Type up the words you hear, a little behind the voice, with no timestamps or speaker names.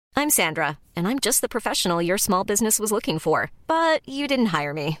I'm Sandra, and I'm just the professional your small business was looking for. But you didn't hire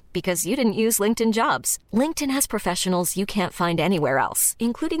me because you didn't use LinkedIn Jobs. LinkedIn has professionals you can't find anywhere else,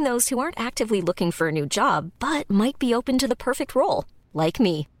 including those who aren't actively looking for a new job, but might be open to the perfect role, like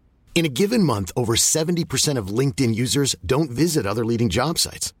me. In a given month, over 70% of LinkedIn users don't visit other leading job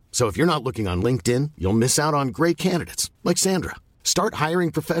sites. So if you're not looking on LinkedIn, you'll miss out on great candidates like Sandra. Start hiring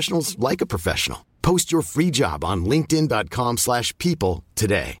professionals like a professional. Post your free job on linkedin.com/people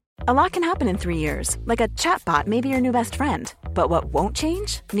today. A lot can happen in 3 years, like a chatbot may be your new best friend. But what won't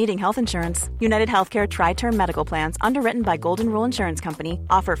change? Needing health insurance. United Healthcare Tri-Term Medical Plans, underwritten by Golden Rule Insurance Company,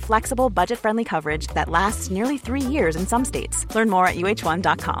 offer flexible, budget-friendly coverage that lasts nearly 3 years in some states. Learn more at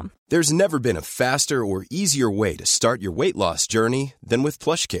uh1.com. There's never been a faster or easier way to start your weight loss journey than with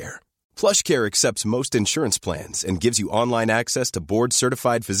PlushCare. PlushCare accepts most insurance plans and gives you online access to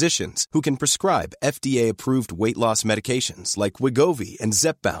board-certified physicians who can prescribe FDA-approved weight loss medications like Wegovy and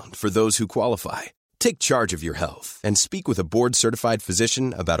Zepbound for those who qualify. Take charge of your health and speak with a board-certified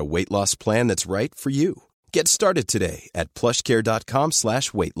physician about a weight loss plan that's right for you. Get started today at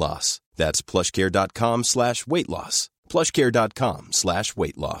plushcare.com/weightloss. That's plushcare.com/weightloss.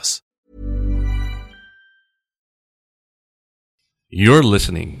 plushcare.com/weightloss. You're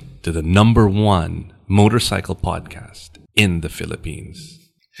listening to the #1 motorcycle podcast in the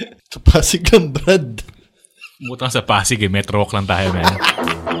Philippines. Sa Pasig lang, Brad. Butang sa Pasig, Metro Walk lang tayo, man.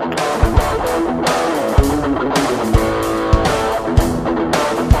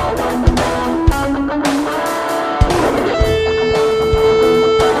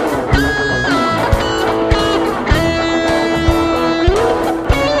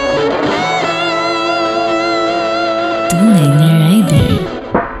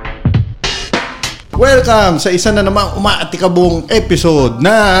 Welcome sa isa na namang umaatikabong episode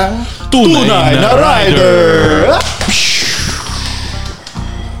ng Tunay na Rider!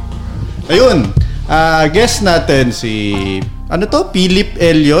 Ayun, guest natin si,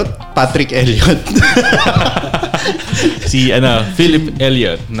 Elliot? Patrick Elliot. Si, Philip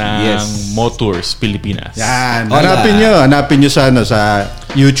Elliot ng MoTour, Pilipinas. Yan, hanapin nyo sa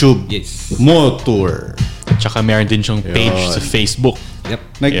YouTube. Yes. MoTour. Tsaka meron din siyang page sa Facebook.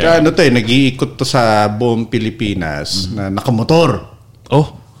 Yep. Nag-iikot to sa buong Pilipinas na nakamotor.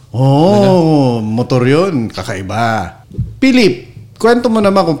 Motor yun. Kakaiba. Philip, kwento mo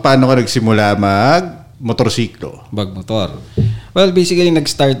naman kung paano ka nagsimula mag-motorsiklo. Mag-motor. Well, basically,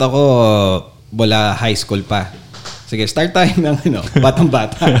 nag-start ako wala high school pa. Sige, start tayo ng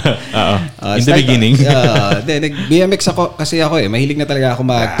batang-bata. In the beginning. BMX ako kasi mahilig na talaga ako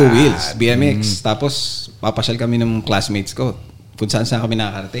mag two wheels, BMX. Tapos papasyal kami ng classmates ko kung saan kami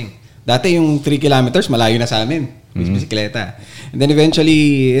nakakarating. Dati yung 3 kilometers malayo na sa amin, bisikleta. And then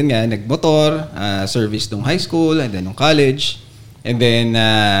eventually, nagmotor, service nung high school and then nung college. And then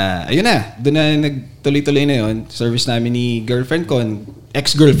ayun na, doon na nagtuloy-tuloy na yun. Service namin ni girlfriend ko,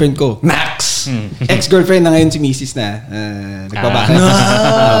 ex-girlfriend ko, Max. Ex-girlfriend na ngayon si Mrs. na. Nagbabaka.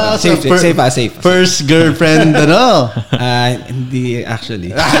 Safe. First girlfriend, hindi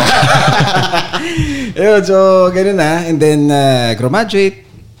actually. Ayun, so ganun na. And then graduate,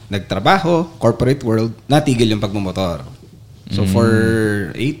 nagtrabaho, corporate world, natigil yung pagmumotor. So for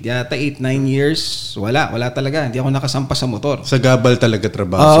 8-9 years, wala talaga. Hindi ako nakasampa sa motor. Sa gabal talaga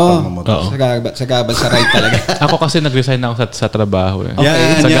trabaho sa pagmumotor. Sa gabal sa ride talaga. Ako kasi nag-resign ako sa trabaho.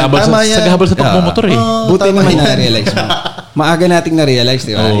 Okay. Sa gabal sa pagmumotor. Buti naman na-realize mo. Maaga nating na-realize,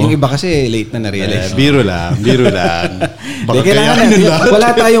 di ba? Yung iba kasi late na na-realize. Biro lang.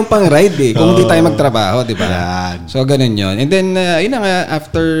 Wala tayong pang-ride kung hindi tayo magtrabaho, di ba? So ganun yun. And then, yun na nga,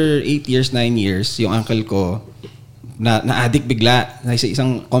 after 8 years, 9 years, yung uncle ko, na-addict bigla. Sa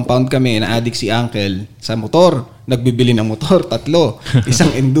isang compound kami, na-addict si uncle sa motor. Nagbibili ng motor, 3.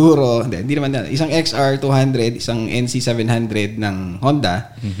 Isang Enduro, hindi naman, isang XR200, isang NC700 ng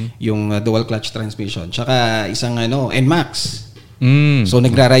Honda, yung dual clutch transmission, tsaka isang NMAX. So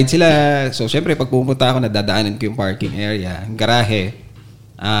nagra-ride sila. So syempre, pag pumunta ako, nadadaanan ko yung parking area, yung garahe,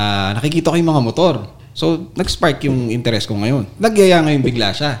 nakikita ko yung mga motor. So nag-spark yung interest ko ngayon. Nagyaya ngayon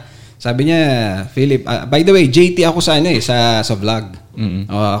bigla siya. Sabi niya, Philip, by the way, JT ako sa sa vlog.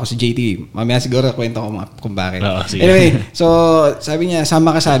 Ako si JT. Mamaya siguro kwento ko kung bakit. Anyway, so sabi niya, sama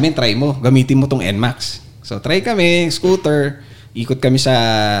ka sa amin, try mo. Gamitin mo tong NMAX. So try kami, scooter. Ikot kami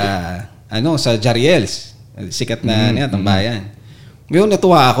sa Jariels. Sikat na tambayan. Ngayon,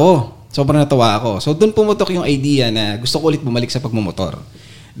 natuwa ako. Sobrang natuwa ako. So doon pumutok yung idea na gusto ko ulit bumalik sa pagmumotor.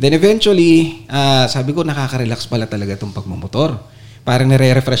 Then eventually, sabi ko, nakaka-relax pala talaga itong pagmumotor. Parang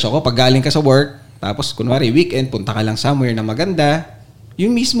nare-refresh ako pag galing ka sa work, tapos kunwari weekend, punta ka lang somewhere na maganda,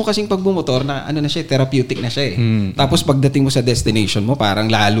 Yung mismo kasing pagbumotor na ano na siya, therapeutic na siya Tapos pagdating mo sa destination mo, parang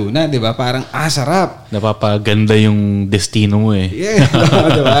lalo na, 'di ba? Parang sarap. Napapaganda yung destino mo Yeah,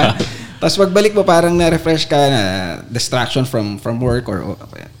 'di ba? Tapos pagbalik mo parang na-refresh ka na distraction from work or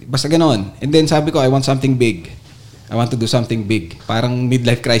basta ganoon. And then sabi ko, I want something big. I want to do something big. Parang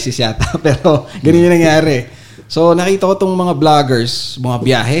midlife crisis yata, pero ganun yung nangyari. So nakita ko tong mga vloggers, mga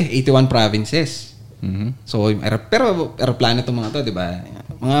biyahe, 81 provinces. So pero aeroplano tong mga to, 'di ba?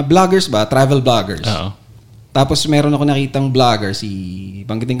 Mga vloggers ba, travel vloggers. Oo. Tapos meron ako nakitang vlogger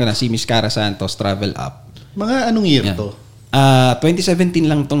banggitin ko na si Miss Cara Santos Travel Up. Mga anong year to? 2017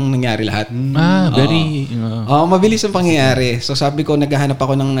 lang tong nangyari lahat. Mabilis ang pangyayari. So sabi ko, naghahanap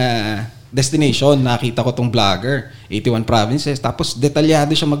ako ng destination. Nakita ko tong vlogger, 81 provinces. Tapos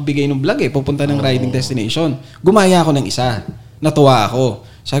detalyado siya magbigay ng vlog pupunta ng riding destination. Gumaya ako ng isa. Natuwa ako.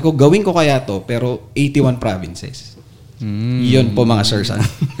 Sabi ko, gawin ko kaya to, pero 81 provinces. Yun po mga sirs.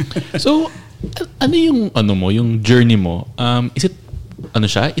 So, ano yung journey mo? Is it,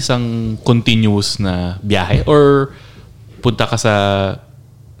 isang continuous na biyahe? Or punta ka sa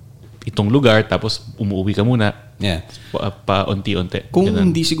itong lugar tapos umuwi ka muna? Yeah. Pa-unti-unti. Kung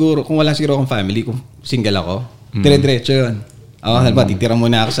wala siguro akong family, kung single ako, dire-diretso yun. Halimbawa, titira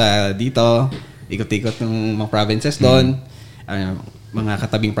muna ako sa dito, ikot-ikot ng mga provinces doon, mga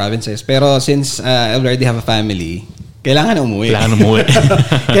katabing provinces. Pero since I already have a family, kailangan umuwi.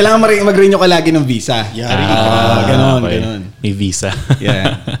 Kailangan mag-renew ka lagi ng visa. Ganon. May visa.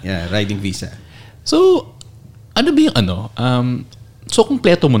 yeah, riding visa. So, ano ba yung so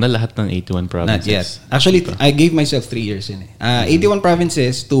kumpleto mo na lahat ng 81 provinces? Not yet. Actually, I gave myself 3 years yun 81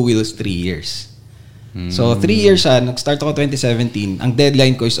 provinces, 2 wheels, 3 years. So 3 years nag-start ako 2017. Ang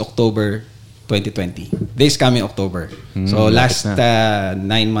deadline ko is October 2020. This coming October. So last 9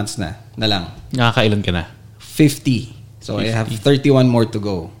 months na lang. Nakakailan ka na? 50. So 50. I have 31 more to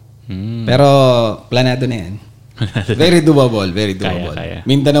go. Pero planado na yan. Very doable. Kaya.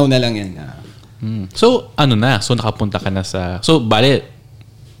 Mindanao na lang yan. So, so nakapunta ka na sa... So, bale,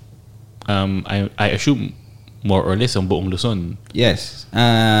 I assume, more or less, ang buong Luzon. Yes.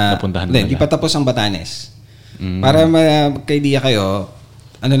 Napuntahan mo Hindi pa tapos ang Batanes. Para magka-idea kayo,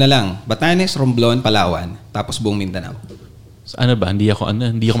 na lang, Batanes, Romblon, Palawan, tapos buong Mindanao. So, hindi ako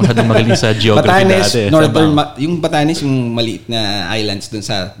masyadong magaling sa geography Batanes, dati. Yung Batanes, yung maliit na islands dun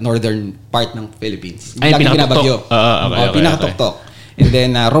sa northern part ng Philippines. Ay, pinakatuktok. Okay. Pinakatuktok. And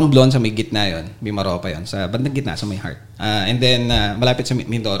then Romblon sa may gitna yon, Mimaropa yon, sa bandang gitna sa may heart. And then malapit sa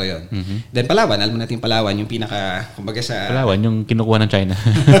Mindoro yon. Then Palawan, alam mo natin Palawan yung pinaka kumbaga sa Palawan yung kinukuha ng China.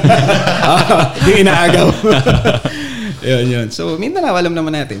 Yung inaagaw. yun. So Mindanao alam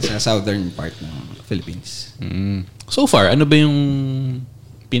naman natin sa southern part ng Philippines. So far, ano ba yung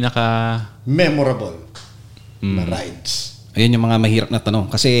pinaka memorable na rides? Ayun yung mga mahirap na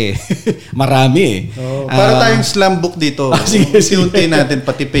tanong kasi marami para tayong slam book dito. Unti-unti natin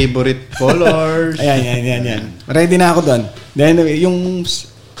pati favorite colors. Ayan. Ready na ako doon. Then yung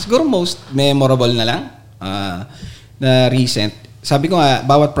siguro most memorable na lang na recent. Sabi ko nga,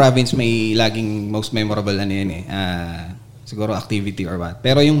 bawat province may laging most memorable na yun siguro activity or what.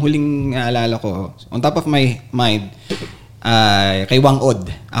 Pero yung huling naalala ko, on top of my mind, kay Wangod,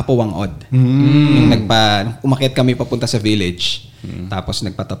 Apo Wangod. Yung umakyat kami papunta sa village. Tapos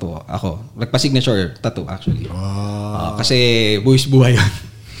nagpa-tattoo ako. Nagpa-signature tattoo actually. Kasi buwis buhay yun.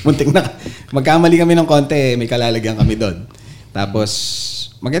 Muntik na. Magkamali kami ng konti, may kalalagyan kami doon. Tapos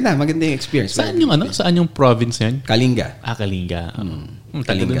maganda yung experience. Saan yung province yan? Kalinga. Kalinga.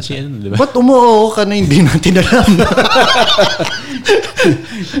 Kalinga siya. Diba? Ba't umuo ka na hindi natin alam?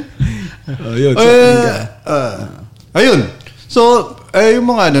 Yun, Kalinga. Ayun. So, yung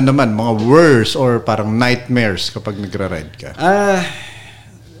mga mga worst or parang nightmares kapag nagra-ride ka?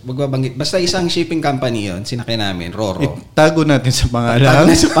 Magbabanggit. Basta isang shipping company yon, sinakay namin, Roro. Itago natin sa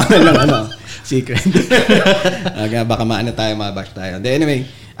pangalan. Secret. Baka mabash tayo. Anyway,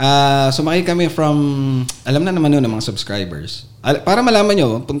 sumakay kami from, alam na naman yun ng mga subscribers. Para malaman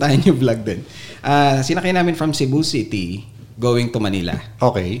nyo, puntahan yung vlog din. Sinakay namin from Cebu City going to Manila.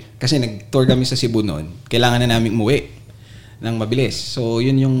 Okay. Kasi nag-tour kami sa Cebu noon. Kailangan na namin umuwi ng mabilis. So,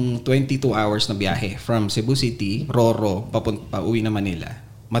 yun yung 22 hours na biyahe from Cebu City, Roro, pauwi na Manila.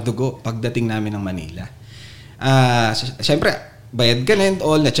 Madugo pagdating namin ng Manila. Siyempre, bayad ka na and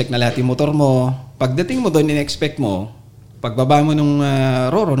all, na-check na lahat yung motor mo. Pagdating mo doon, in-expect mo, pagbaba mo ng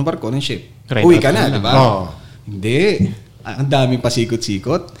Roro, ng barko, ng ship, uwi ka na, di ba? Hindi. Ang daming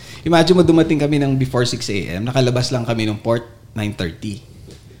pasikot-sikot. Imagine mo dumating kami ng before 6 a.m., nakalabas lang kami ng port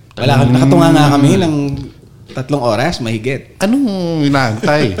 9:30. Nakatunga nga kami ng 3 oras, mahigit. Anong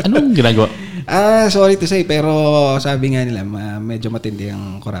inaantay? Anong ginagawa? Sorry to say, pero sabi nga nila, medyo matindi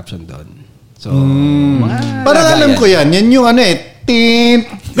ang corruption doon. So, parang alam ko yan. Yan yung tint.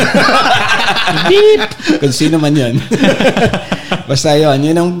 Kung sino man yan. Basta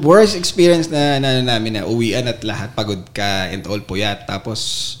yun ang worst experience na namin na uwian at lahat pagod ka and all puyat.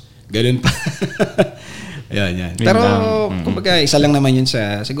 Tapos, ganun pa. Yan. Pero, kumbaga, isa lang naman yun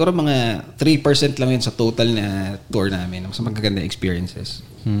siguro mga 3% lang yun sa total na tour namin. Sa magaganda experiences.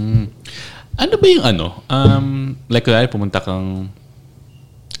 Ano ba yung like, pumunta kang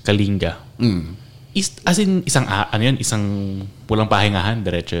Kalinga. As in, isang pulang pahingahan,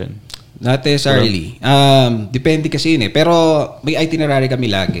 diretso yun? Not necessarily. Depende kasi yun eh. Pero may itinerary kami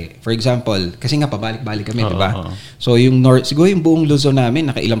lagi. For example, kasi nga pabalik-balik kami, di ba? So yung siguro yung buong Luzon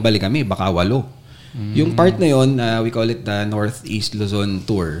namin, nakailang balik kami, baka 8. Yung part na yun, we call it the Northeast Luzon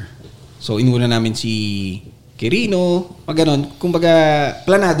Tour. So inuna namin si Quirino, ganun. Kumbaga,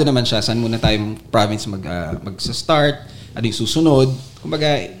 planado naman siya. Saan muna tayong province mag-start, ano yung susunod.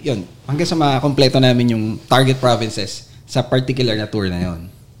 Kumbaga, yun. Hanggang sa makompleto namin yung target provinces sa particular na tour na yun.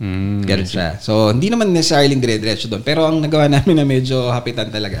 Ganun siya. So, hindi naman necessarily dire-diretso doon. Pero ang nagawa namin na medyo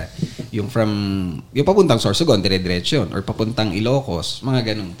hapitan talaga, yung papuntang Sorsogon, dire-diretso yun. Or papuntang Ilocos, mga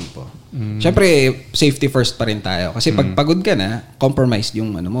ganung tipo. Siyempre, safety first pa rin tayo. Kasi pag pagod ka na, compromised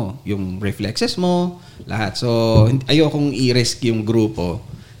yung yung reflexes mo, lahat. So, ayokong i-risk yung grupo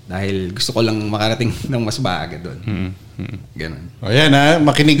dahil gusto ko lang makarating ng mas maaga doon. Ganun. O yan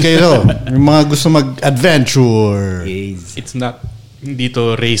makinig kayo. Yung mga gusto mag-adventure. Yes. It's not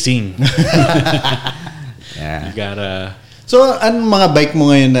dito racing. Yeah. You gotta... So, anong mga bike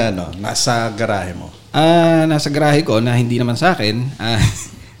mo ngayon na nasa garahe mo? Nasa garahe ko na hindi naman sa akin,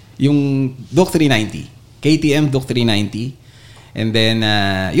 yung Duke 390. KTM Duke 390. And then,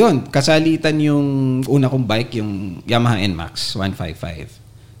 yun, kasalitan yung una kong bike, yung Yamaha NMAX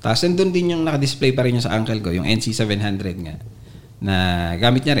 155. Tapos, nandun din yung nakadisplay pa rin yung sa uncle ko, yung NC700 nga, na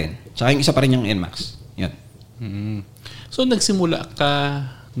gamit niya rin. Tsaka yung isa pa rin yung NMAX. Yun. So, nagsimula ka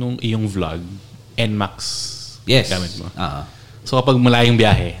nung iyong vlog, NMAX gamit mo? So, kapag malayong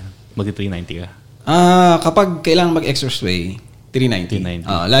biyahe, mag-390 ka? Kapag kailangan mag-expressway, 390.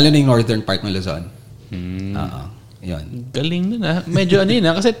 Lalo na yung northern part ng Luzon. Yun. Galing nun Medyo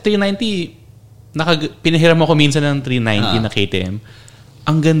kasi 390, pinahiram ako minsan ng 390 na KTM.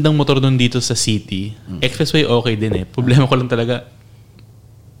 Ang gandang motor doon dito sa city. Expressway okay din Problema ko lang talaga,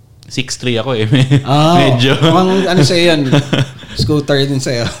 6'3" ako Medyo. Sa'yo yan? Scooter din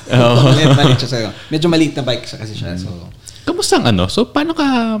sa'yo. Maliit siya sa'yo. Medyo maliit na bike kasi siya. So, kamusta ang So, paano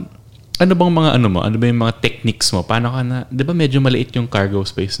ka... Ano bang mga ano ba yung mga techniques mo? Paano ka na... Di ba medyo maliit yung cargo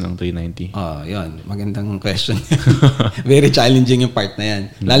space ng 390? Yun. Magandang question. Very challenging yung part na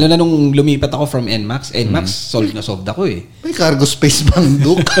yan. Lalo na nung lumipat ako from NMAX. NMAX, solved ako May cargo space bang,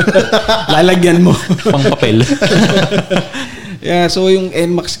 Duke? Lalagyan mo. Pang papel. Yeah, so yung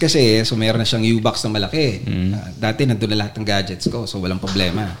NMAX kasi, so meron na siyang U-box na malaki. Dati nandun na lahat ng gadgets ko, so walang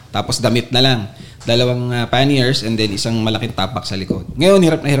problema. Tapos damit na lang. 2 panniers and then isang malaking top box sa likod. Ngayon,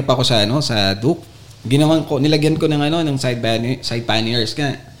 hirap na hirap ako sa Duke. Nilagyan ko ng ng side panniers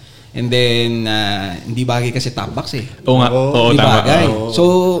ka. And then, hindi bagay kasi top box Oo nga. Oo, tama. Bagay. So,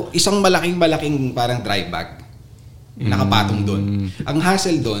 isang malaking parang dry bag. Nakapatong doon. Ang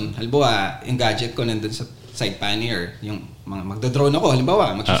hassle doon, halimbawa, yung gadget ko nandun sa side pannier, yung magdo-drone ako,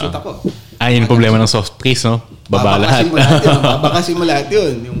 halimbawa, mag-shoot ako. Yung problema ng soft case, no? Baba lahat. Babakasin mo lahat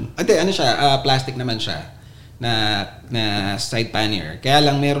yun. Plastic naman siya na side pannier. Kaya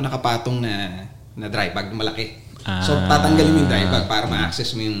lang meron nakapatong na dry bag malaki. So, tatanggalin mo yung dry bag para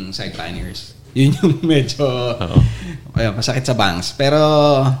ma-access mo yung side panniers. Yun yung medyo masakit sa bangs. Pero,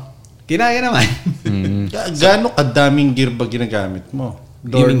 kinaya naman. Gaano kadaming gear ba ginagamit mo?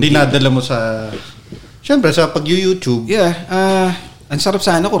 Dinadala mo sa... Siyempre, sa pag-YouTube. Yeah. Ang sarap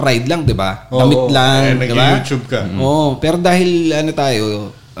sana kung ride lang, di ba? Damit lang, di ba? Nag-YouTube ka. Pero dahil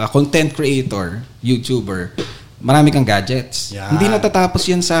tayo, content creator, YouTuber, marami kang gadgets. Yeah. Hindi natatapos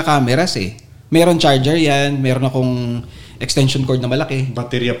yan sa cameras Meron charger yan, meron akong extension cord na malaki.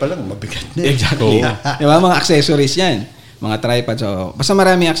 Baterya pa lang, mabigat na. Exactly. Di ba? Mga accessories yan. Mga tripod. So, basta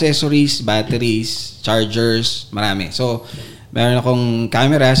marami accessories, batteries, chargers, marami. So, meron akong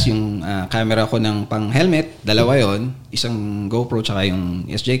cameras, yung camera ko ng pang-helmet, 2 yon, isang GoPro tsaka yung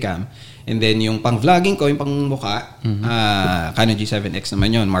SJ cam. And then yung pang-vlogging ko, yung pang-mukha, Canon G7X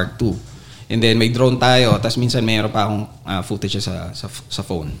naman yon, Mark II. And then may drone tayo, tapos minsan mayroon pa akong footage sa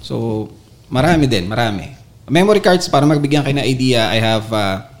phone. So, marami. Memory cards, para magbigyan kayo ng idea, I have,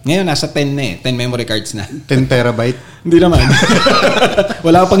 ngayon nasa 10 na 10 memory cards na. 10 terabyte? Hindi naman.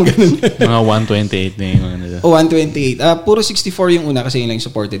 Wala pang ganun. Mga 128 na yung ano. 128. Puro 64 yung una kasi yun lang yung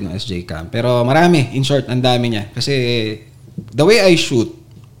supported ng SJ Cam. Pero marami, in short, ang dami niya. Kasi the way I shoot,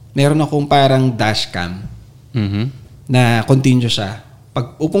 meron akong parang dashcam na continuous siya.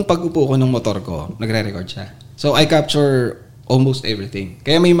 Pag-upo ko ng motor ko, nagre-record siya. So I capture almost everything.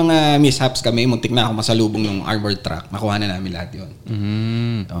 Kaya may mga mishaps kami, muntik na ako masalubong ng armored truck, nakuha na namin lahat yun.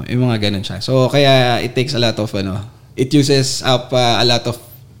 So, yung mga ganun siya. So kaya it takes a lot of, it uses up a lot of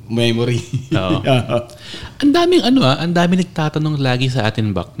memory. Oo. Ang daming nagtatanong lagi sa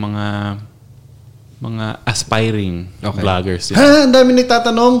atin, Bak, mga aspiring vloggers. Ha? Ang daming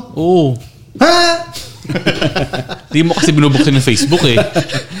nagtatanong? Oo. Ha? Di mo kasi binubuksan ng Facebook eh.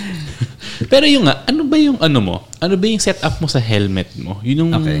 Pero yung ano ba yung setup mo sa helmet mo? Yun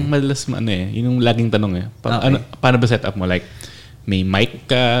yung madalas yun yung laging tanong eh. Paano ba setup mo? Like, may mic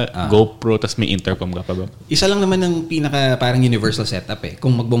ka, GoPro, tas may intercom ka pa ba? Isa lang naman ng pinaka parang universal setup eh,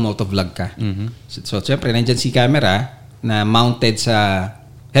 kung magbo-motovlog ka. So, syempre, nandyan si camera na mounted sa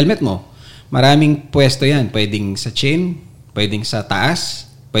helmet mo. Maraming pwesto yan. Pwedeng sa chin, pwedeng sa taas,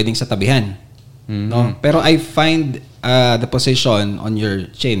 pwedeng sa tabihan. No? Pero I find the position on your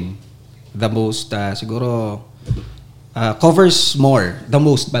chin the most, siguro, covers more.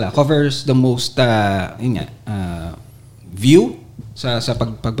 Covers the most, view sa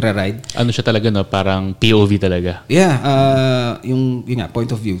pagre-ride. Ano siya talaga, no? Parang POV talaga. Yeah, yung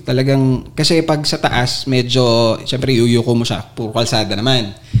point of view. Talagang, kasi pag sa taas, medyo, syempre, yuyuko mo siya. Puro kalsada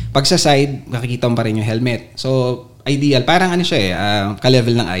naman. Pag sa side, makikita mo pa rin yung helmet. So, ideal. Parang siya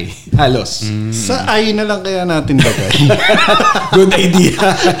ka-level ng eye. Halos. Sa eye na lang kaya natin bagay. Good idea.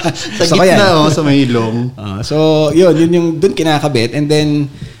 Sa gitna, sa may ilong. So, yun yung dun kinakabit. And then,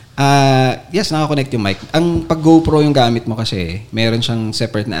 yes, nakakonect yung mic. Ang pag GoPro yung gamit mo kasi, meron siyang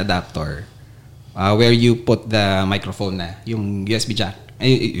separate na adapter where you put the microphone na. Yung USB jack.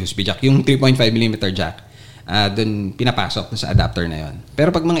 Yung 3.5mm jack. Doon pinapasok sa adapter na yon.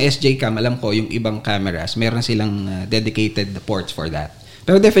 Pero pag mga SJ cam, alam ko yung ibang cameras, meron silang dedicated ports for that.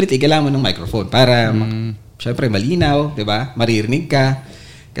 Pero definitely, kailangan mo ng microphone para syempre malinaw, di ba? Maririnig ka.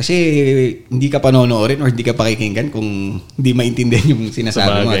 Kasi hindi ka panonoorin or hindi ka pakikinggan kung hindi maintindihan yung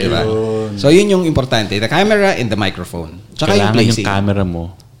sinasabi mo, di ba? So yun yung importante, the camera and the microphone. Tsaka kailangan yung placing. Yung camera mo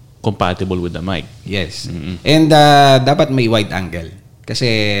compatible with the mic. Yes. And dapat may wide angle. Kasi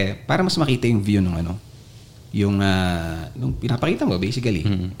para mas makita yung view ng yung nung pinapakita mo basically.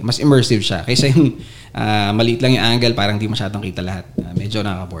 Mas immersive siya kaysa yung maliit lang yung angle, parang di masyadong kita lahat. Medyo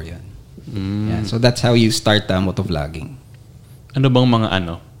nakaka-bore yan. Yeah, so that's how you start motovlogging. Ano bang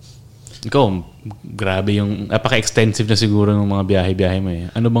mga ikaw, grabe yung napaka-extensive na siguro ng mga biyahe-biyahe mo eh.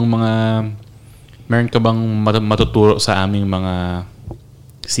 Ano bang meron ka bang matuturo sa aming mga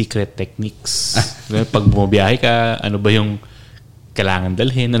secret techniques? Pag bumabiyahe ka, ano ba yung kailangan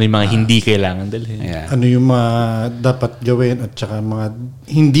dalhin? Ano yung mga hindi kailangan dalhin? Yeah. Ano yung mga dapat gawin at saka mga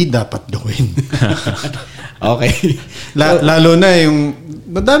hindi dapat gawin? Okay. Lalo na yung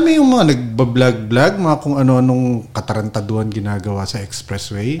madami yung mga nagbablog-vlog, mga kung ano-anong katarantaduhan ginagawa sa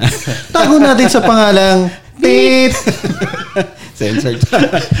expressway. Tago natin sa pangalang Tit! Censored.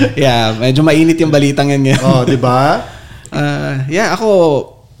 Yeah, medyo mainit yung balitang yan. Di ba? Yeah, ako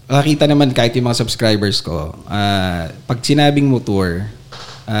nakita naman kahit yung mga subscribers ko, pag sinabing MoTour,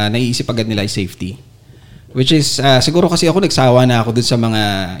 naiisip agad nila yung safety. Which is, siguro kasi ako nagsawa na ako dun sa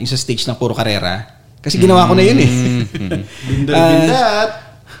yung sa stage ng puro karera. Kasi ginawa ko na yun eh. Bindat.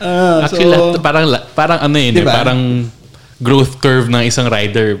 Actually, parang diba? parang growth curve ng isang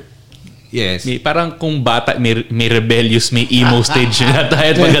rider. Yes. Parang kung bata, may rebellious, may emo stage na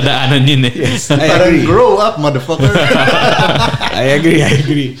tayo at magdadaanan yun eh. Yes, parang grow up, motherfucker. I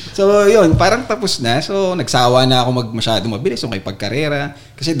agree. So, yun, parang tapos na. So, nagsawa na ako masyado mabilis yung kay pagkarera.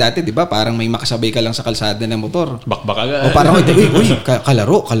 Kasi dati, di ba, parang may makasabay ka lang sa kalsada ng motor. Bakbak agad. O parang, uy,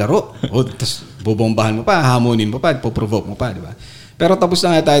 kalaro. O, tapos bubombahan mo pa, hamunin mo pa, poprovoke mo pa, di ba? Pero tapos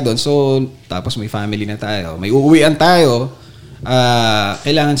na nga tayo doon. So, tapos may family na tayo. May uuwian tayo.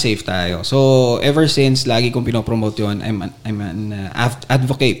 Kailangan safe tayo. So, ever since, lagi kong pinopromote yun, I'm an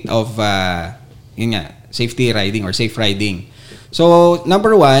advocate of safety riding or safe riding. So,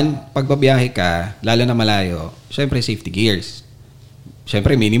 number one, pag babiyahe ka, lalo na malayo, syempre safety gears.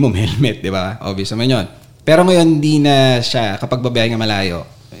 Syempre minimum helmet, di ba? Obvious naman yun. Pero ngayon, hindi na siya, kapag babiyahe nga malayo,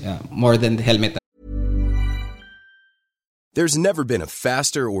 more than the helmet. There's never been a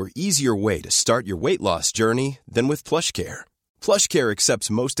faster or easier way to start your weight loss journey than with PlushCare. PlushCare accepts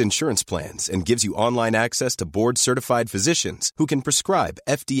most insurance plans and gives you online access to board-certified physicians who can prescribe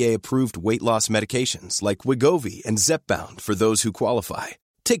FDA-approved weight loss medications like Wegovy and Zepbound for those who qualify.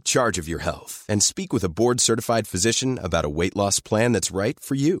 Take charge of your health and speak with a board-certified physician about a weight loss plan that's right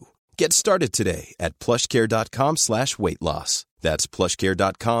for you. Get started today at plushcare.com/weightloss. That's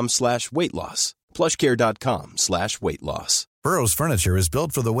plushcare.com/weightloss. plushcare.com/weightloss. Burrow's furniture is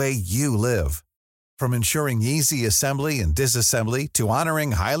built for the way you live. From ensuring easy assembly and disassembly to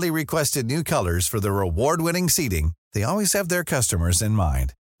honoring highly requested new colors for their award-winning seating, they always have their customers in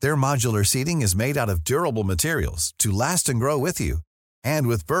mind. Their modular seating is made out of durable materials to last and grow with you. And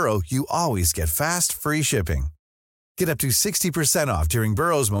with Burrow, you always get fast, free shipping. Get up to 60% off during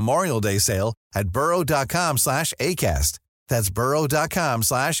Burrow's Memorial Day sale at burrow.com/ACAST. That's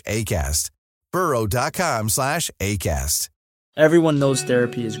burrow.com/ACAST. burrow.com/ACAST. Everyone knows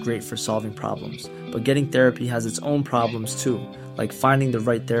therapy is great for solving problems, but getting therapy has its own problems too, like finding the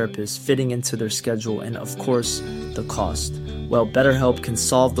right therapist, fitting into their schedule, and of course, the cost. Well, BetterHelp can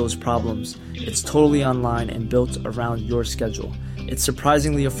solve those problems. It's totally online and built around your schedule. It's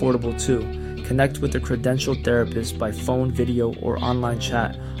surprisingly affordable too. Connect with a credentialed therapist by phone, video, or online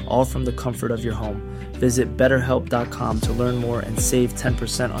chat, all from the comfort of your home. Visit BetterHelp.com to learn more and save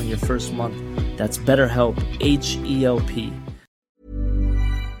 10% on your first month. That's BetterHelp, H-E-L-P.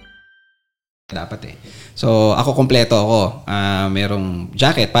 Dapat eh. So, ako kompleto ako. Merong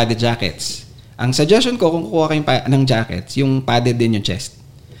jacket, padded jackets. Ang suggestion ko kung kukuha kayo ng jackets, yung padded din yung chest.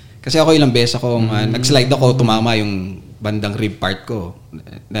 Kasi ako ilang beses akong nag-slide ako, tumama yung bandang rib part ko.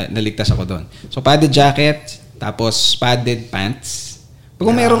 Naligtas ako doon. So, padded jacket, tapos padded pants.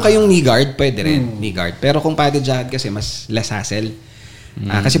 Kung meron kayong knee guard, pwede rin. Knee guard. Pero kung padded jacket kasi, mas less hassle.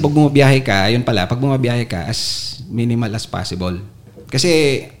 Kasi pag bumabiyahe ka, yun pala, pag bumabiyahe ka, as minimal as possible.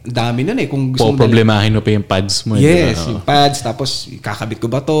 Kasi dami nun eh. Kung gusto problemahin mo pa yung pads mo. Yes, yung pads. Tapos, kakabit ko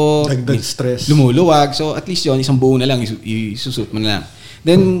ba to? Dagdag stress. Lumuluwag. So, at least yun, isang buo na lang, isusut mo na lang.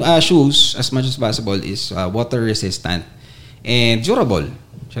 Then, shoes, as much as possible, is water resistant and durable.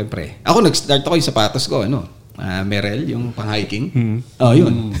 Siyempre. Ako, nag-start ako yung sapatos ko, Merrell, yung pang-hiking.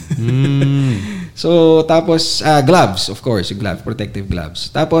 Yun. So, tapos, gloves, of course, yung gloves, protective gloves.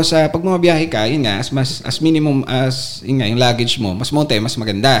 Tapos, pag bumabiyahe ka, yun nga, as minimum as, yun nga, yung luggage mo, mas monte, mas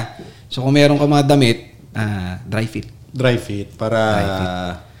maganda. So, kung meron ka mga damit, dry fit. Dry fit,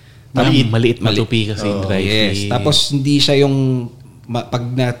 para maliit matupi kasi yung dry fit. Tapos, hindi siya yung, pag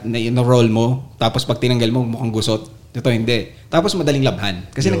na-roll mo, tapos pag tinanggal mo, mukhang gusot. Ito, hindi. Tapos, madaling labhan.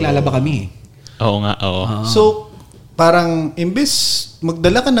 Kasi naglalaba kami. Oo nga, oo. So, parang imbes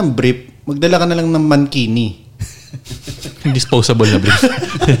magdala ka ng brief, magdala ka na lang ng mankini. Disposable na brief.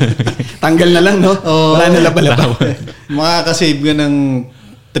 Tanggal na lang, no? Wala na laba-laba. Makakasave ka ng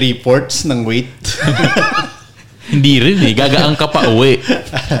 3/4 ng weight. Hindi rin eh. Gagaan ka pa uwi.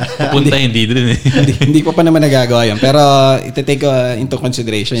 Punta hindi rin eh. Hindi ko pa naman nagagawa yan. Pero iti-take into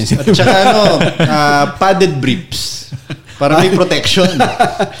consideration. At saka padded briefs. Para may protection.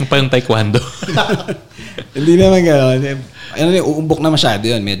 Pa yung taekwondo. Hindi naman gano'n. Uumbok na masyado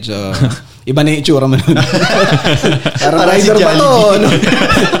yun. Medyo iba na yung itsura mo nun. Parang rider ba to?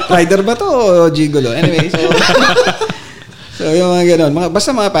 Rider ba to? Gigolo. Anyway, so yung mga gano'n.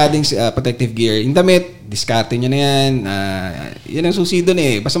 Basta mga padding, protective gear. Yung damit, diskarte nyo na yan. Yan ang susi doon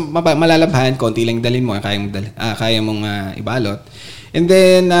eh. Basta malalabhan, konti lang dalhin mo. Kaya mong ibalot. And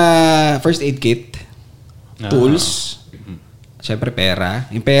then, first aid kit. Tools. Siyempre, pera.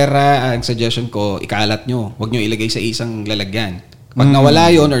 Yung pera, ang suggestion ko, ikalat nyo. Huwag nyo ilagay sa isang lalagyan. Pag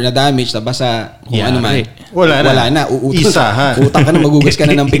nawala yun or na-damage, nabasa, kung ano man, wala na. Utang ka na, magugas ka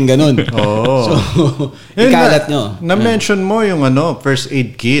na ng pingganon. So, ikalat nyo. Na-mention mo yung first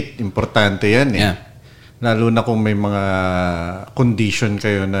aid kit. Importante yan eh. Yeah. Lalo na kung may mga condition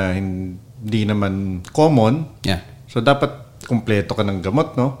kayo na hindi naman common. Yeah. So, dapat kumpleto ka ng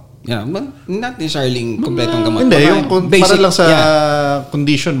gamot, no? Yeah, not necessarily kompletong gamot. Hindi, yung para lang sa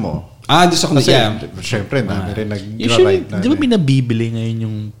condition mo. Doon sa condition. Siyempre, dami rin usually, di ba binabibili ngayon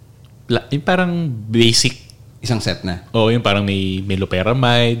yung parang basic isang set na? Oo, yung parang may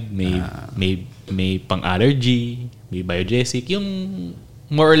loperamide, may pang-allergy, may biogesic, yung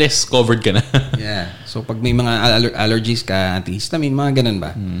more or less covered ka na. Yeah. So, pag may mga allergies ka, antihistamine, mga ganun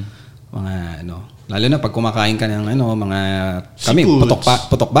ba? Mga lalo na pag kumakain ka ng mga kami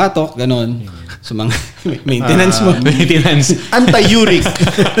putok-batok ganun. So mga maintenance mo. Maintenance. Anti-uric.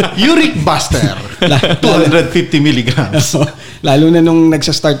 Uric buster. 250 milligrams. Lalo na nung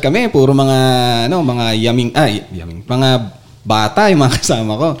nagsa-start kami, puro mga mga yaming, mga bata yung mga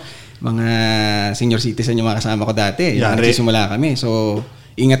kasama ko. Mga senior citizen yung mga kasama ko dati. Nagsisimula kami. So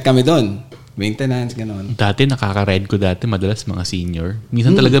ingat kami doon. Maintenance, gano'n. Dati, nakaka-ride ko dati, madalas mga senior.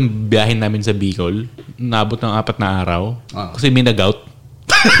 Minsan talagang biyahin namin sa Bicol, naabot ng 4 na araw. Kasi may nag-out.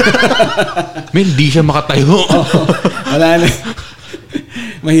 May hindi siya makatayo. Wala na.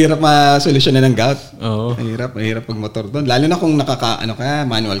 Mahirap ma-solusyonan ng gout. Oo. Mahirap pag motor doon. Lalo na kung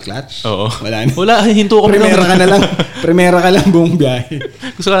manual clutch. Oo. Wala na. Wala, hinto ko. Primera ka lang buong biyahe.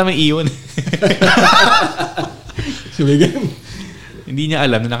 Gusto ko namin iyon. Hindi niya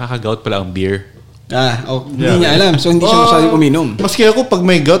alam na nakaka-gout pala ang beer. Hindi niya alam. So, hindi siya masyadong uminom. Maski ako, pag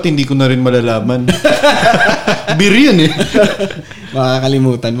may gout, hindi ko na rin malalaman. Beer yun eh.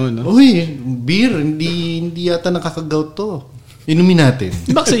 Makakalimutan mo, no? Uy, beer. Hindi yata nakaka-gout to. Inumin natin.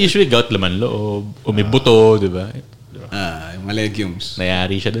 Bakit usually gout laman loob o may buto, di ba? Yung mga legumes.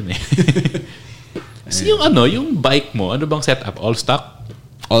 Nayari siya dun eh. So, yung bike mo, ano bang setup? All stock?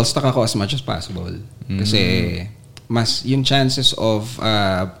 All stock ako as much as possible. Kasi mas yung chances of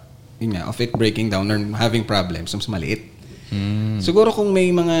it breaking down or having problems mas maliit. Siguro kung may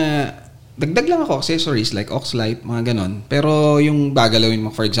mga dagdag lang ako accessories like aux light, mga ganon. Pero yung bagalawin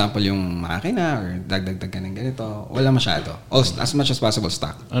mo, for example, yung makina or dagdag ka ng ganito, wala masyado. As much as possible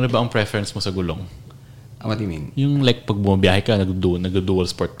stock. Ano ba ang preference mo sa gulong? What do you mean? Yung like pag bumabiyahe ka, nag-dual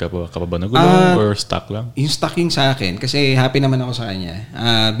sport ka pa ba na gulong or stock lang? Yung stock yung sa akin kasi happy naman ako sa kanya.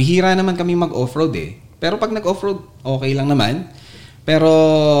 Bihira naman kami mag-offroad eh. Pero pag nag-offroad, okay lang naman. Pero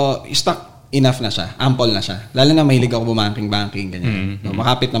stock enough na siya. Ample na siya. Lalo na mahilig ako bumanking-banking, ganyan. So,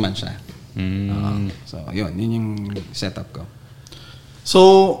 makapit naman siya. So, yun yung setup ko. So,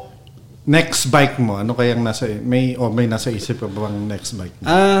 next bike mo, ano kayang may nasa isip ka bang next bike mo?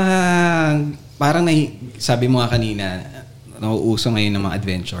 Parang sabi mo nga kanina, nauuso ngayon ng mga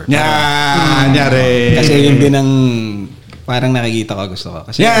adventure. Nyari! Kasi yun din ang parang nakikita ko, gusto ko.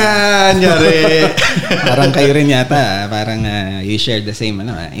 Kasi nyari! Parang kayo rin yata, parang you share the same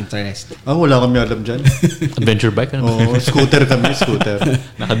interest. Wala kami alam dyan. Adventure bike? Scooter kami, scooter.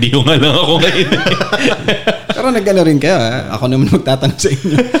 Nakadiyo nga lang ako ngayon. Pero nag-ano rin kayo, ako naman magtatanong sa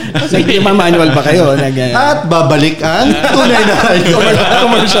inyo. Nag-manual ba kayo? At babalik ang tunay na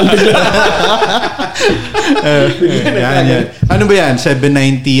commercial bigla. Yan. Ano ba yan?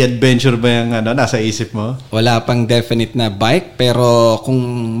 790 adventure ba yung nasa isip mo? Wala pang definite na bike, pero kung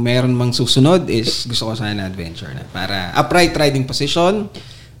meron mang susunod is gusto ko sana adventure na. Para upright riding position,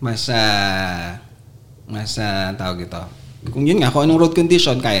 mas tawag ito. Kung yun nga, kung anong road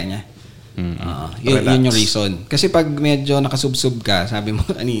condition, kaya niya. Yun yung reason. Kasi pag medyo nakasubsub ka, sabi mo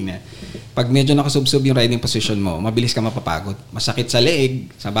kanina, pag medyo nakasubsub yung riding position mo, mabilis ka mapapagod. Masakit sa leeg,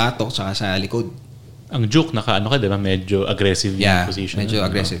 sa batok, saka sa likod. Ang juke, diba? Medyo aggressive yung position. Medyo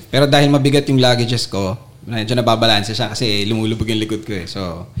aggressive. Pero dahil mabigat yung luggages ko, medyo nababalanse siya kasi lumulubog yung likod ko eh.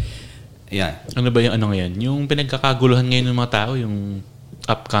 So, yeah. Ano ba yung ngayon? Yung pinagkakaguluhan ngayon ng mga tao, yung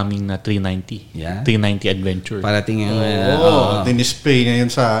upcoming na 390. Yeah. 390 adventure. Parating yung... dinisplay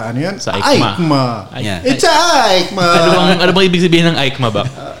ngayon sa, Sa EICMA. Yeah. It's a EICMA! Ano bang ibig sabihin ng EICMA ba?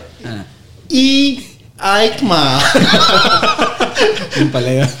 EICMA! Yung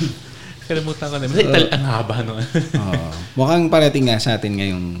pala yun. Kalimutan ko na. Kasi ang haba no. Mukhang parating nga sa atin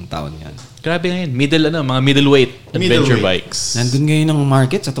ngayong taon yan. Grabe ngayon. Mga middleweight adventure bikes. Nandun ngayon ang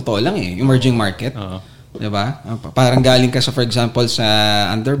market, sa totoo lang eh. Emerging market. Diba? Parang galing ka sa, for example, sa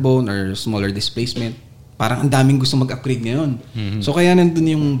underbone or smaller displacement. Parang ang daming gusto mag-upgrade ngayon. So kaya nandun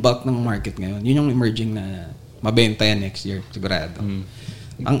yung bulk ng market ngayon. Yun yung emerging na mabenta yan next year. Sigurado.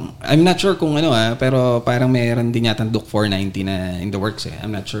 I'm not sure kung pero parang mayroon din yata Duke 490 na in the works eh.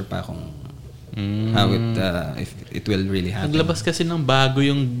 I'm not sure pa kung how if it will really happen. Naglabas kasi ng bago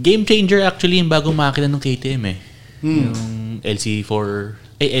yung game changer actually yung bagong makina ng KTM eh. Yung LC4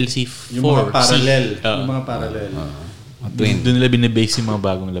 LC4 yung mga parallel. Yung mga parallel. Doon nila binibase yung mga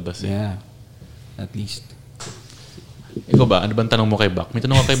bagong labas eh. Yeah. At least. Ikaw ba? Ano bang tanong mo kay Bak? May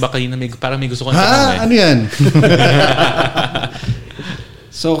tanong ako kay Bak kanina. Parang may gusto ko na tanong eh. Ano yan?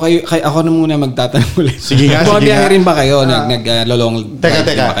 So, ako na muna magtatanong ulit. Sige nga. Bumabiyahe rin ba kayo? Nag-long Teka.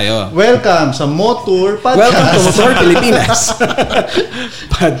 ba kayo? Welcome sa MoTour Podcast. Welcome to MoTour Pilipinas.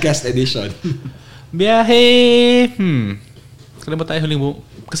 Podcast edition. Biyahe. Kailan ba tayo huling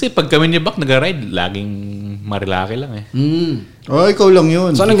kasi pag kami ni Bak nag-ride, laging marilaki lang eh. Ikaw lang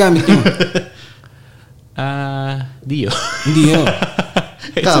yun. So, anong gamit nyo? Dio. Dio.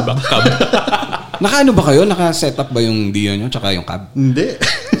 Cab. Naka-ano ba kayo? Naka-setup ba yung Dio nyo tsaka yung cab? Hindi.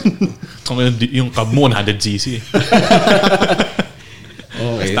 Yung cab mo, 100cc.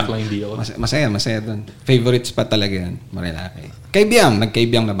 Okay. Stock lang yung Dio. Masaya dun. Favorite spot talaga yan. Marilaki.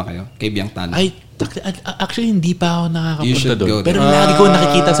 Nag-Kaibiyang na ba kayo? Kaibiyang Tunnel. Ay, actually hindi pa ako nakakapunta doon. go Pero there. lagi ko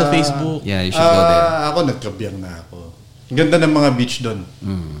nakikita sa Facebook. Yeah, you should go there. Ako nagkabiyang na ako. Ganda ng mga beach doon.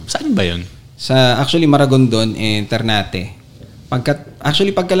 Saan ba yun? Actually, Maragondon and Ternate.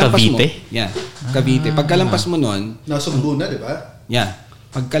 Pagkalampas mo. Cavite? Yeah. Cavite. Pagkalampas mo nun. Nasugbo na, di ba? Yeah.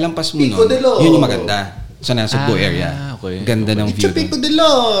 Pagkalampas mo Pico nun, de Loro. yun yung maganda. Sa Nasugbo area. Okay. Ganda ng view. Pico de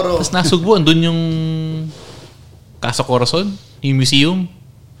Loro. Tapos Nasugbo, andun yung Casa Corazon, yung museum,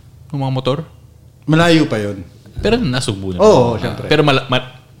 ng mga motor. Malayo pa yun. Pero Nasugbo na. Oo, syempre. Pero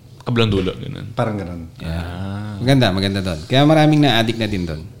kabilang dulo. Ganun. Parang ganun. Yeah. Maganda doon. Kaya maraming na-addict na din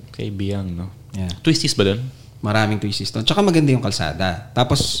doon. Kay Biyang, no? Yeah. Twisties ba doon? Maraming twisties doon. Tsaka maganda yung kalsada.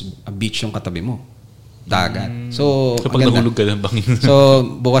 Tapos, beach yung katabi mo. Dagat. So pag nahulog ka doon, bangin. So,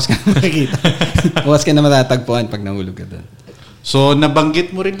 bukas ka na makikita. Bukas ka na matatagpuan pag nahulog ka doon. So,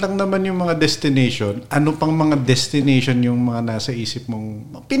 nabanggit mo rin lang naman yung mga destination. Ano pang mga destination yung mga nasa isip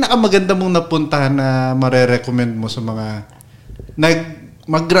mong pinakamaganda mong napuntahan na marerecommend mo sa mga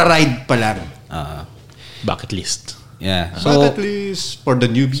magra-ride pa lang? Bucket list. Yeah. So, bucket list for the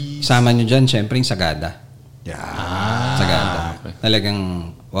newbies. Sama nyo dyan, syempre, yung Sagada. Yeah. Sagada. Okay. Talagang,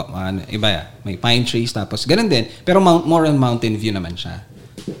 iba ya. May pine trees, tapos ganun din. Pero more on mountain view naman siya.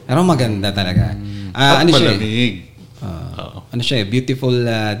 Pero maganda talaga. Ano siya? Ano siya? Beautiful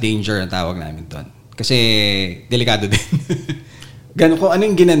danger ang tawag namin doon. Kasi, delikado din. Ganun kung ano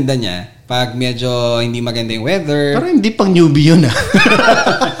yung ginanda niya, pag medyo hindi maganda yung weather. Pero hindi pang newbie yun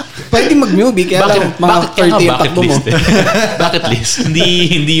Pwede mag-newbie, kaya lang mga 30 yung takbo mo. Bucket list.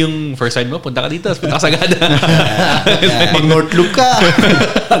 Hindi yung first time mo, punta ka dito, punta ka sa Sagada. Mag-North Loop ka.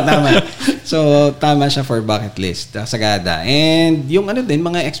 Tama. So, tama siya for bucket list. Sagada. And yung ano din,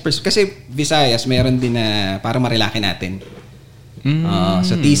 mga express. Kasi Visayas, mayroon din na para marilaki natin.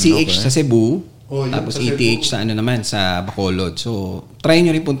 Sa TCH sa Cebu, tapos ETH sa ano naman, sa Bacolod. So, try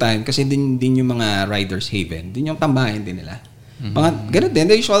nyo rin puntahan kasi din yung mga riders haven. Din yung tambahin din nila. Mga ganun din.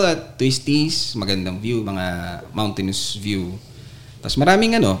 The usual twisties, magandang view, mga mountainous view. Tapos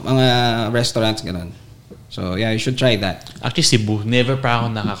maraming mga restaurants, ganun. So, yeah, you should try that. Actually, Cebu. Never pa ako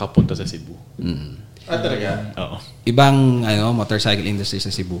nakakapunta sa Cebu. Talaga? Oo. Ibang motorcycle industry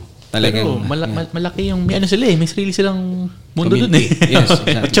sa Cebu. Talagang malaki yung may sila eh. May sarili silang mundo doon eh. Yes,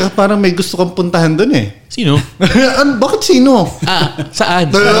 exactly. At saka parang may gusto kang puntahan doon eh. Sino? Bakit sino?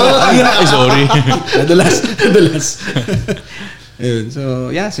 Saan? Sorry. Nadulas. Ayun.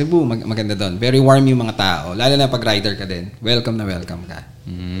 So, yeah, Cebu, maganda doon. Very warm yung mga tao. Lalo na pag rider ka din. Welcome na welcome ka.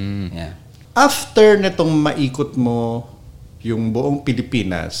 Yeah. After netong maikot mo yung buong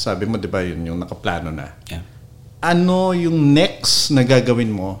Pilipinas, sabi mo 'di ba yun yung nakaplano na. Yeah. Ano yung next na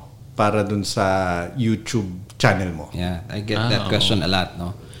gagawin mo para dun sa YouTube channel mo? Yeah, I get that question a lot,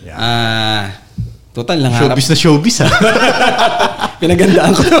 no. Yeah. Total lang harap. Showbiz na showbiz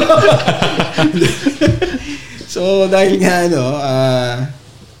Pinagandaan ko. So dahil nga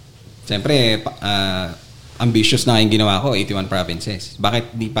siyempre ambitious na yung ginawa ko, 81 provinces.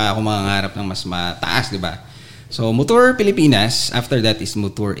 Bakit di pa ako mangangarap ng mas mataas, 'di ba? So, MoTour Pilipinas. After that is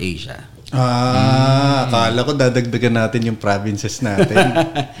MoTour Asia. Akala ko dadagdagan natin yung provinces natin.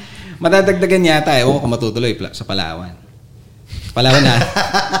 Madadagdagan yata eh. Kung matutuloy sa Palawan. Palawan na.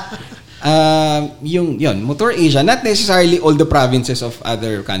 Yun, MoTour Asia. Not necessarily all the provinces of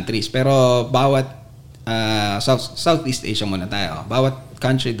other countries. Pero bawat Southeast Asia muna tayo. Bawat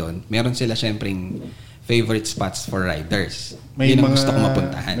country doon, meron sila syempreng favorite spots for riders. Yun ang gusto ko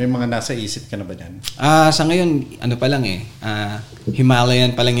mapuntahan. May mga nasa isip ka na ba dyan? Sa ngayon, ano pa lang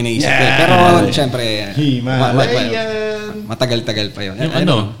Himalayan pa lang yung naisip ko. Pero syempre, matagal-tagal pa yun.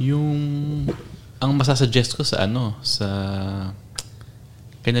 Ang masasuggest ko sa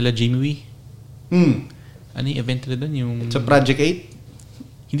kanila Jimmy Wee. Ano yung event nila doon? Sa Project 8?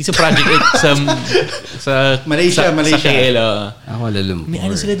 Hindi sa Project 8, sa Malaysia. Sa KL. Ako lalumpur. May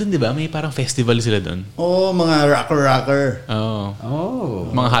sila doon, di ba? May parang festival sila doon. Mga rocker.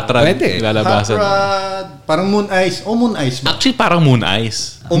 Mga hot rod. Lalabasan. Hot rod. Parang Moon Ice. Moon Ice ba? Actually, parang Moon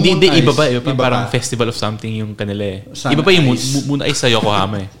Ice. Hindi, iba pa. Parang festival of something yung kanila eh. Iba pa yung Moon Ice sa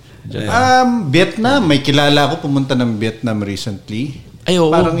Yokohama eh. Vietnam. May kilala ako pumunta ng Vietnam recently.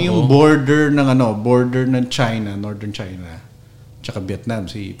 Parang yung border ng China, Northern China. Tsaka Vietnam,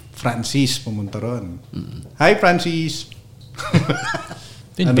 si Francis pumunta ron. Hi, Francis!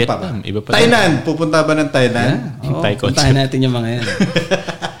 Vietnam, iba pa. Thailand! Pupunta ba ng Thailand? Puntahan natin yung mga yan.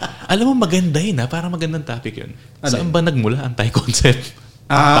 Alam mo, maganda yun Parang magandang topic yun. Saan ba nagmula ang Thai concept?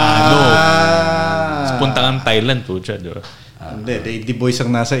 Paano? Punta kang Thailand po siya, di ba? Hindi, the boys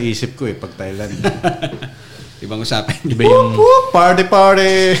ang nasa isip ko pag Thailand. Ibang usapan. Iba yung party.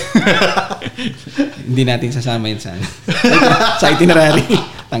 Hindi natin sasama yun sa itinerary.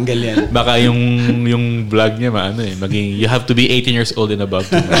 Tanggal yan. Baka yung vlog niya maging you have to be 18 years old and above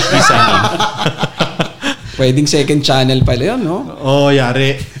to be sign in. Pwedeng second channel pala yun, no?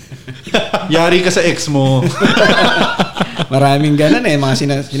 Yari. Yari ka sa ex mo. Maraming ganun mga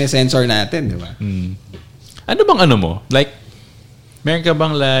sinesensor natin, di ba? Ano bang ano mo? Like, meron ka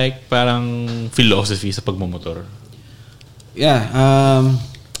bang like parang philosophy sa pagmumotor? Yeah,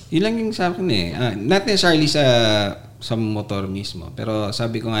 yun lang yung sa akin not necessarily sa motor mismo, pero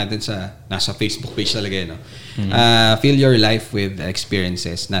sabi ko nga din nasa Facebook page talaga fill your life with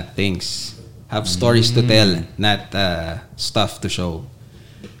experiences, not things. Have stories to tell, not stuff to show.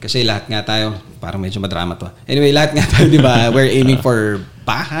 Kasi lahat nga tayo, parang medyo madrama to. Anyway, lahat nga tayo, di ba, we're aiming for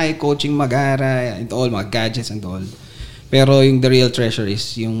bahay, coaching, magara, and all, mga gadgets and all. Pero yung the real treasure is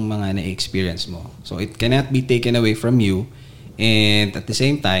yung mga na-experience mo. So it cannot be taken away from you, and at the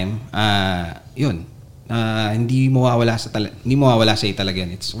same time, hindi mawawala sa iyo talaga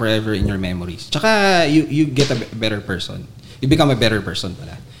yan. It's forever in your memories. Tsaka you get a better person. You become a better person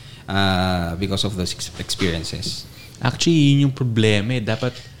pala because of those experiences. Actually, yun yung problema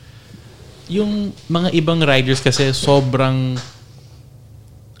Dapat yung mga ibang riders kasi sobrang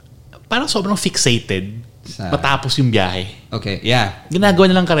fixated matapos yung biyahe. Okay, yeah.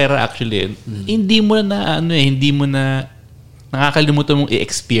 Ginagawa nilang karera actually. Hindi mo na nakakalimutan mong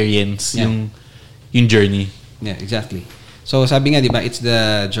i-experience yung journey. Yeah, exactly. So sabi nga, di ba, it's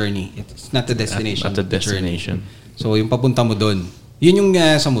the journey. It's not the destination. Not the destination. So yung papunta mo doon. Yun yung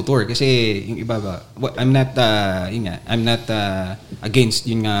sa MoTour kasi yung iba ba, I'm not against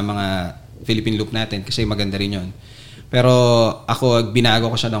yung mga Philippine loop natin kasi maganda rin yun. Pero ako, binago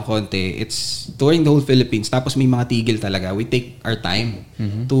ko siya ng konti. It's touring the whole Philippines. Tapos may mga tigil talaga. We take our time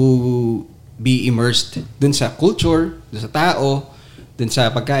to be immersed dun sa culture, dun sa tao, dun sa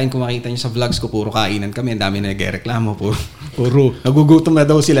pagkain. Kung makita niyo sa vlogs ko, puro kainan kami. Ang dami na nagreklamo. Puro nagugutom na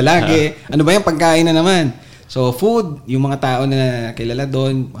daw sila lagi. Ano ba yung pagkain na naman? So food, yung mga tao na kilala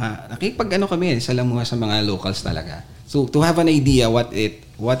doon, nakipag-ano kami, salamuha sa mga locals talaga. So to have an idea what it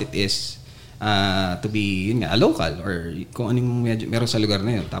is to be a local or kung anong meron sa lugar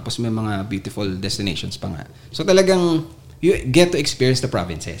na yun. Tapos may mga beautiful destinations pa nga. So talagang you get to experience the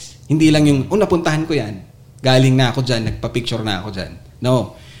provinces. Hindi lang yung, napuntahan ko yan. Galing na ako dyan, nagpa-picture na ako dyan.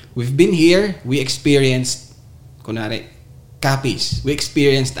 No. We've been here, we experienced, kunwari, Capiz. We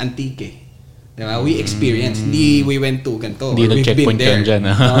experienced Antique. Diba? We experienced. Hindi we went to ganito. Hindi nag-checkpoint ka dyan.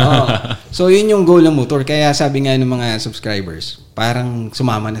 So yun yung goal ng MoTour. Kaya sabi nga ng mga subscribers, parang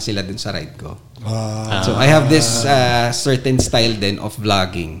sumama na sila dun sa ride ko. So I have this certain style din of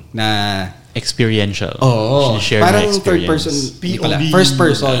vlogging na experiential. Parang third person. First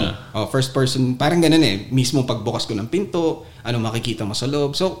person. First person. Parang ganun mismo pagbukas ko ng pinto, makikita mo sa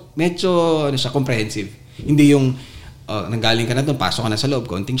loob. So medyo comprehensive. Hindi yung nanggaling ka na doon, pasok ka na sa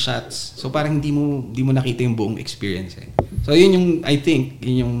loob, konting shots. So parang hindi mo nakita yung buong experience So yun yung, I think,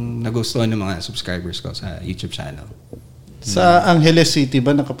 yun yung nagustuhan ng mga subscribers ko sa YouTube channel. Sa Angeles City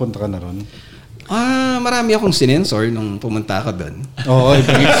ba nakapunta ka na ron? Marami akong sinensor nung pumunta ako doon. Oo,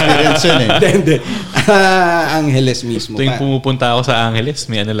 ibang experience yun Hindi. Angeles mismo. Tuwing pumupunta ako sa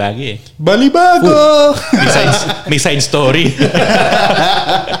Angeles, may lagi Balibago! May side story.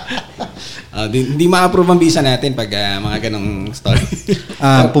 Hindi ma-approve ang visa natin pag mga ganong story.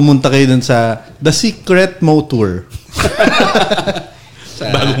 Pumunta kayo dun sa The Secret MoTour.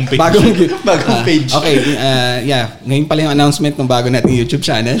 Bagong page. Okay, ngayon pala yung announcement ng bago nating YouTube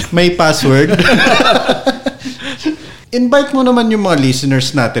channel. May password. Invite mo naman yung mga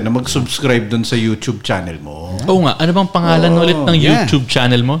listeners natin na mag-subscribe dun sa YouTube channel mo. Oo nga, ano bang pangalan ulit ng YouTube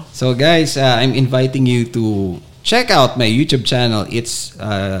channel mo? So guys, I'm inviting you to check out my YouTube channel. It's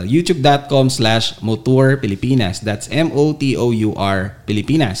youtube.com/MoTour Pilipinas. That's MoTour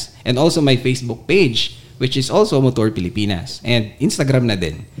Pilipinas. And also my Facebook page, which is also MoTour Pilipinas. And Instagram na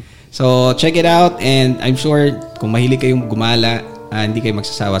din. So check it out, and I'm sure kung mahilig kayong gumala, hindi kayo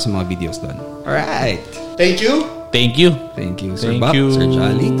magsasawa sa mga videos doon. Alright. Thank you. Thank you. Thank you, Sir Bob, Sir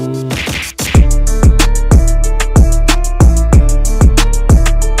Jolly.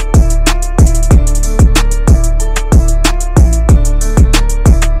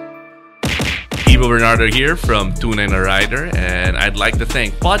 Bernardo here from Tunay na Rider, and I'd like to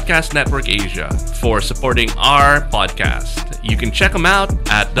thank Podcast Network Asia for supporting our podcast. You can check them out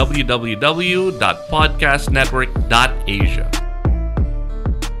at www.podcastnetwork.asia.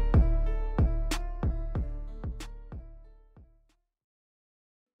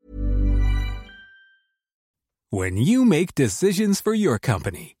 When you make decisions for your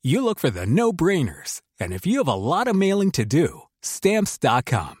company, you look for the no-brainers. And if you have a lot of mailing to do,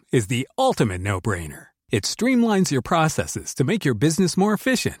 Stamps.com is the ultimate no-brainer. It streamlines your processes to make your business more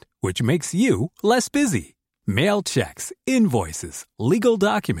efficient, which makes you less busy. Mail checks, invoices, legal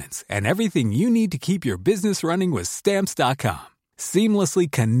documents, and everything you need to keep your business running with Stamps.com. Seamlessly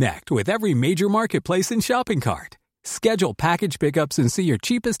connect with every major marketplace and shopping cart. Schedule package pickups and see your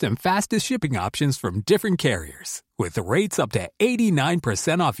cheapest and fastest shipping options from different carriers, with rates up to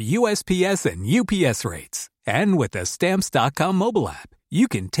 89% off USPS and UPS rates. And with the Stamps.com mobile app, you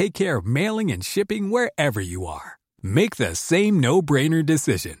can take care of mailing and shipping wherever you are. Make the same no-brainer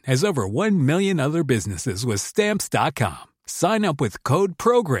decision as over 1 million other businesses with Stamps.com. Sign up with code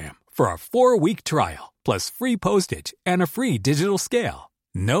PROGRAM for a 4-week trial, plus free postage and a free digital scale.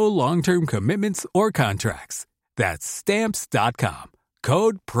 No long-term commitments or contracts. That's Stamps.com.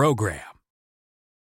 Code PROGRAM.